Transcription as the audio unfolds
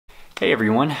Hey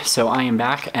everyone, so I am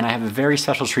back and I have a very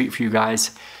special treat for you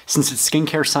guys. Since it's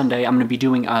Skincare Sunday, I'm going to be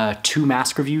doing 2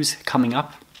 mask reviews coming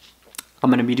up.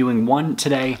 I'm going to be doing one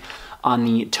today on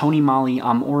the Tony Moly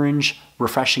Orange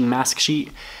Refreshing Mask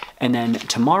Sheet, and then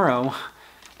tomorrow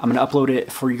I'm going to upload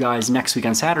it for you guys next week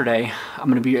on Saturday. I'm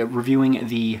going to be reviewing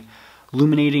the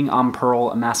Illuminating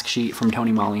Pearl Mask Sheet from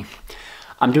Tony Moly.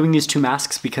 I'm doing these 2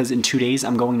 masks because in 2 days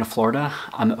I'm going to Florida.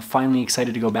 I'm finally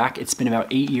excited to go back. It's been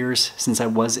about 8 years since I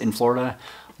was in Florida.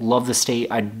 Love the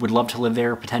state. I would love to live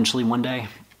there potentially one day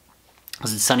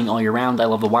because it's sunny all year round. I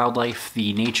love the wildlife,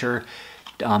 the nature.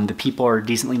 The people are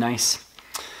decently nice.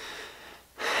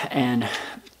 And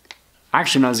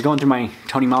actually, when I was going through my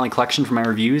Tony Moly collection for my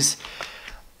reviews,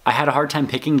 I had a hard time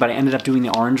picking, but I ended up doing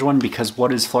the orange one because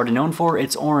what is Florida known for?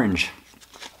 It's orange.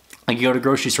 Like you go to a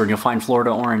grocery store and you'll find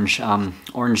Florida orange,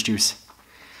 orange juice.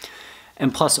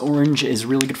 And plus orange is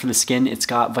really good for the skin. It's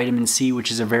got vitamin C, which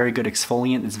is a very good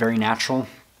exfoliant. It's very natural.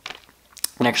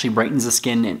 It actually brightens the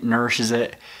skin, it nourishes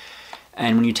it.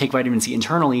 And when you take vitamin C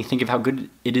internally, think of how good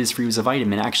it is for you as a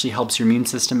vitamin. It actually helps your immune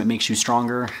system, it makes you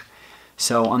stronger.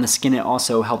 So on the skin, it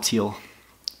also helps heal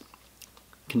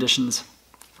conditions.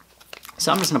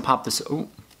 So I'm just gonna pop this, oh,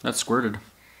 that squirted.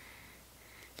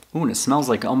 Ooh, and it smells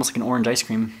like almost like an orange ice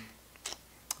cream.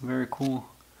 Very cool.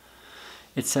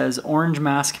 It says, orange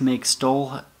mask makes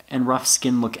dull and rough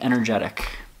skin look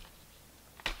energetic.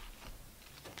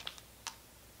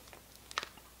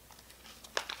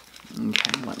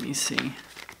 Okay, let me see. It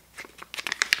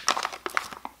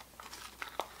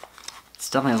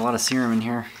definitely has a lot of serum in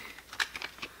here.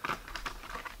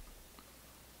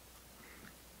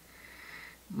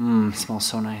 Smells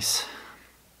so nice.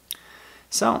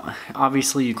 So,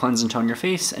 obviously you cleanse and tone your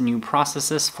face and you process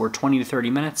this for 20 to 30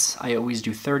 minutes. I always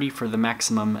do 30 for the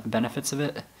maximum benefits of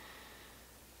it.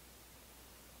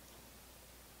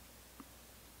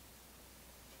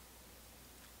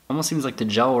 Almost seems like the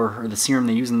gel or the serum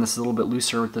they use in this is a little bit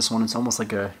looser with this one. It's almost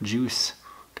like a juice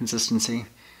consistency.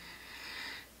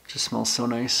 It just smells so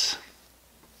nice.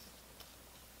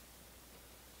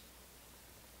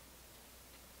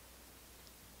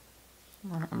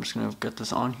 I'm just gonna get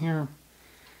this on here.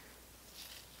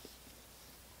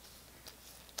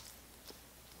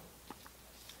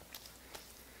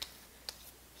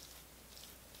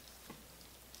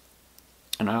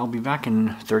 And I'll be back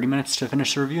in 30 minutes to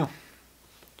finish the review.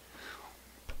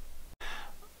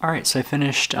 Alright, so I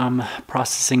finished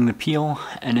processing the peel,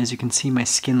 and as you can see, my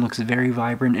skin looks very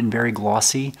vibrant and very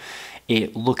glossy.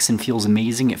 It looks and feels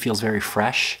amazing. It feels very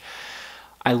fresh.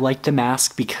 I liked the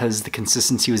mask because the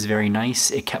consistency was very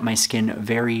nice. It kept my skin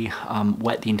very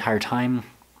wet the entire time,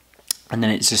 and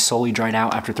then it just slowly dried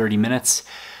out after 30 minutes.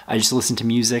 I just listened to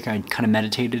music. I kind of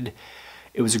meditated.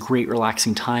 It was a great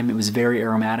relaxing time. It was very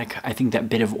aromatic. I think that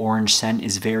bit of orange scent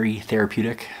is very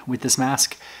therapeutic with this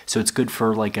mask. So it's good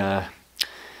for like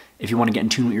if you want to get in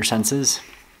tune with your senses.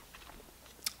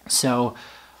 So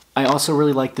I also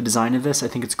really like the design of this. I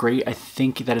think it's great. I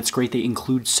think that it's great they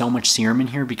include so much serum in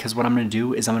here because what I'm going to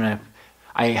do is I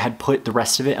had put the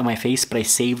rest of it on my face, but I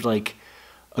saved like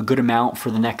a good amount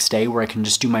for the next day where I can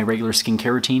just do my regular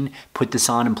skincare routine, put this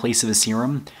on in place of the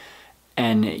serum,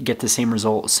 and get the same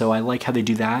result. So I like how they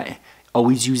do that.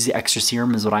 Always use the extra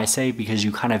serum is what I say, because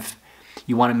you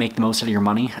want to make the most out of your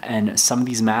money, and some of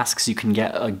these masks you can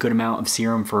get a good amount of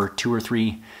serum for 2 or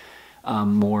 3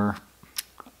 more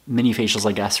mini facials,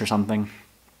 I guess, or something.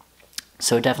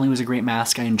 So it definitely was a great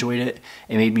mask. I enjoyed it.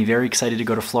 It made me very excited to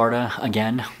go to Florida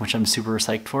again, which I'm super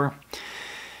psyched for.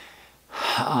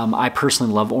 I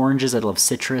personally love oranges. I love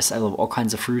citrus. I love all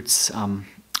kinds of fruits.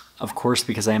 Of course,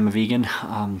 because I am a vegan,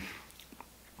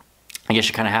 I guess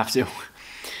you kind of have to.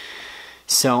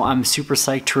 So I'm super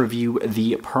psyched to review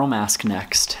the Pearl Mask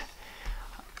next.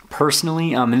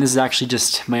 Personally, and this is actually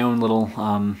just my own little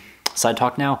side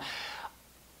talk now,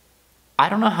 I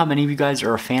don't know how many of you guys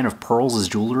are a fan of pearls as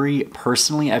jewelry.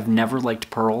 Personally, I've never liked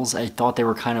pearls. I thought they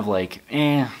were kind of like,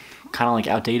 kind of like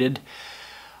outdated.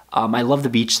 I love the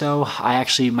beach though.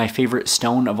 My favorite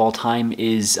stone of all time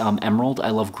is emerald. I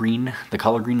love green. The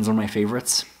color green is one of my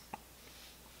favorites.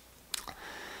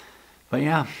 But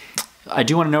yeah, I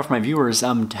do want to know from my viewers,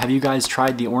 have you guys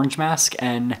tried the orange mask?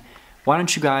 And why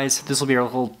don't you guys, this will be our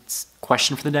little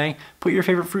question for the day, put your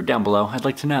favorite fruit down below. I'd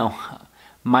like to know.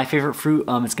 My favorite fruit,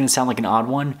 it's going to sound like an odd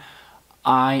one.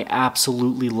 I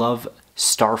absolutely love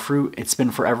starfruit. It's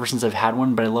been forever since I've had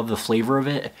one, but I love the flavor of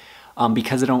it.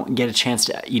 Because I don't get a chance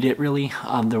to eat it really,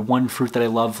 the one fruit that I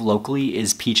love locally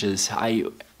is peaches.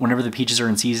 Whenever the peaches are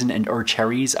in season or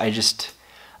cherries, I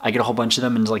get a whole bunch of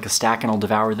them in like a stack and I'll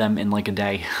devour them in like a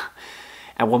day.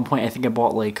 At one point, I think I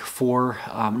bought like 4,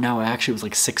 no, actually it was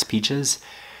like 6 peaches.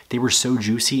 They were so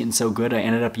juicy and so good. I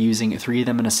ended up using 3 of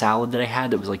them in a salad that I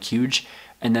had that was like huge.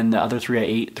 And then the other 3 I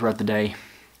ate throughout the day.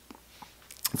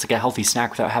 It's like a healthy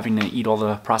snack without having to eat all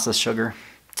the processed sugar.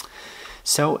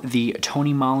 So the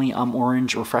Tony Moly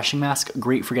Orange Refreshing Mask,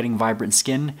 great for getting vibrant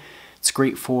skin. It's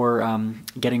great for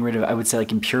getting rid of, I would say,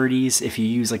 like impurities if you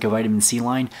use like a vitamin C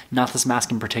line. Not this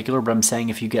mask in particular, but I'm saying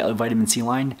if you get a vitamin C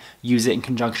line, use it in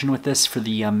conjunction with this for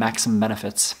the maximum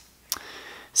benefits.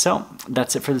 So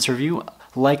that's it for this review.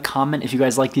 Like, comment. If you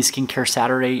guys like these skincare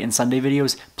Saturday and Sunday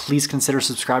videos, please consider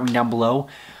subscribing down below.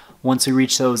 Once we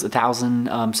reach those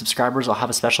 1,000 subscribers, I'll have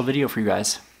a special video for you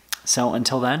guys. So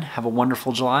until then, have a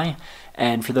wonderful July.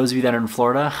 And for those of you that are in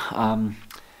Florida,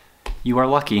 you are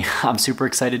lucky. I'm super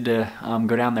excited to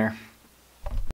go down there.